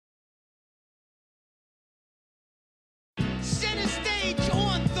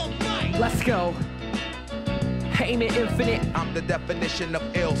Let's go. Aim it infinite. I'm the definition of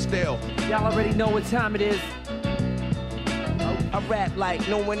ill still. Y'all already know what time it is. I rap like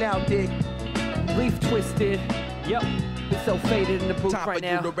no one out there. Leaf twisted. Yep. We're so faded in the booth Time right for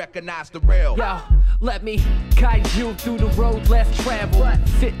now. you to recognize the real. Yo, let me guide you through the road less traveled.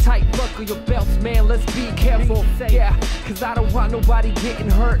 Sit tight, buckle your belts, man, let's be careful. Yeah, cause I don't want nobody getting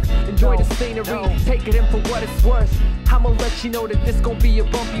hurt. Enjoy the scenery, take it in for what it's worth. I'ma let you know that this gon' be a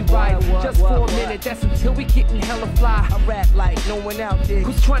bumpy ride. Just for a minute, that's until we gettin' hella fly. I rap like no one out there.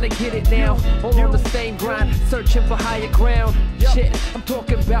 Who's trying to get it now? All on the same grind, searching for higher ground. Shit, I'm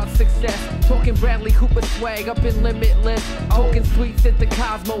talking about success. Talking Bradley Cooper swag up in Limitless. Talking sweets at the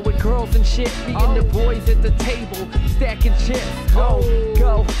Cosmo with girls and shit. Me and the boys at the table, stacking chips.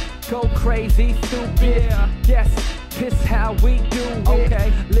 Go crazy, stupid. Yes, this how we do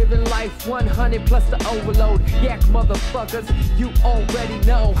it. Living life 100 plus the overload. Yak motherfuckers, you already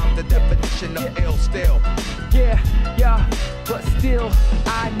know. I'm the definition of ill still. Yeah, but still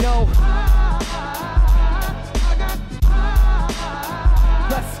I know.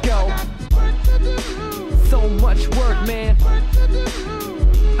 Let's go. So much work, man.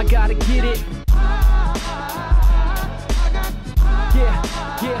 I gotta get it. Yeah.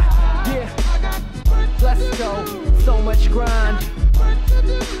 Let's go. So much grind.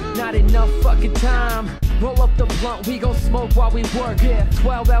 Not enough fucking time. Roll up the blunt, we gon' smoke while we work.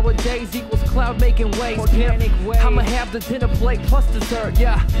 12-hour days equals cloud making waves. I'ma have the dinner plate plus dessert,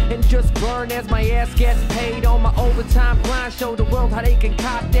 and just burn as my ass gets paid on my overtime grind. Show the world how they can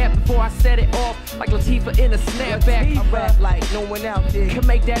cop that before I set it off like Latifah in a snapback. I rap like no one out there. Can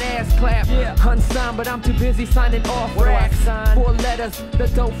make that ass clap. Unsigned, but I'm too busy signing off racks. 4 letters, the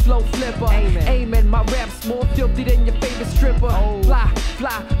dope flow flipper. Amen. My rap's more filthy than your favorite stripper.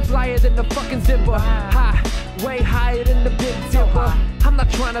 Flyer than the fucking zipper. High, way higher than the Big Dipper. I'm not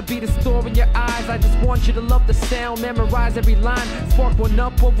trying to be the star in your eyes. I just want you to love the sound, memorize every line, spark one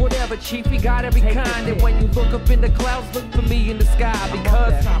up or whatever, chief. We got every kind. And when you look up in the clouds, look for me in the sky,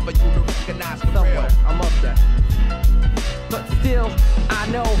 because time for you to recognize the real. I'm up there. But still, I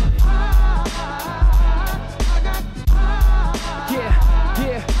know. Yeah.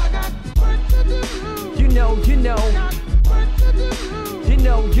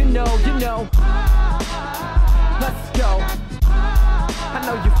 You know. Let's go. I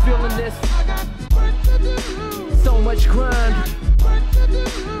know you're feeling this. So much grind.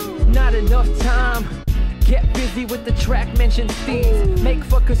 Not enough time. Get busy with the track, mention steez. Make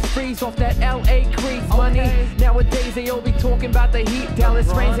fuckers freeze off that LA crease money. Nowadays they all be talking about the heat. Dallas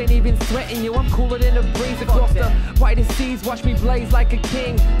rains ain't even sweating you. I'm cooler than a breeze across the whitest seas. Watch me blaze like a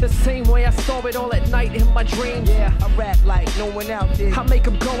king. The same way I saw it all at night in my dreams. I rap like no one out there. I make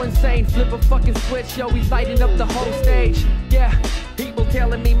them go insane. Flip a fucking switch, yo, we lighting up the whole stage. People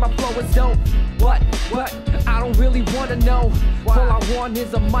telling me my flow is dope. What? I don't really wanna know. All I want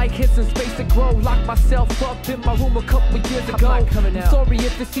is a mic, hit some space to grow. Lock myself up in my room a couple years ago. I'm sorry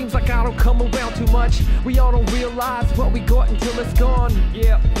if it seems like I don't come around too much. We all don't realize what we got until it's gone.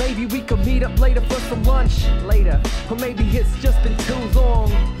 Maybe we could meet up later for some lunch. Later. Or maybe it's just been too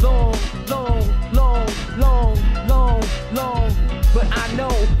long. But I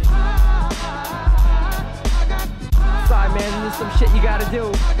know. Sorry man, there's some shit you gotta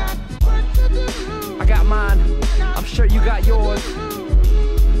do. I got mine, I'm sure you got yours.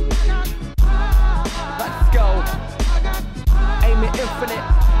 Let's go. Aim it infinite.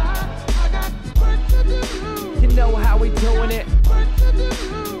 You know how we doing it.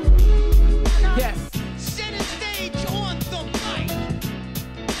 Yes. Center stage on the mic.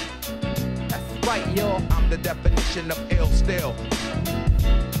 That's right, yo. I'm the definition of ill still.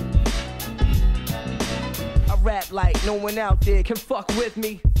 I rap like no one out there Can fuck with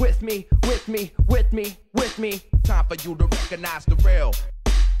me. Time for you to recognize the real.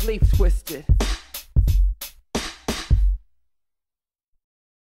 Leaf twisted.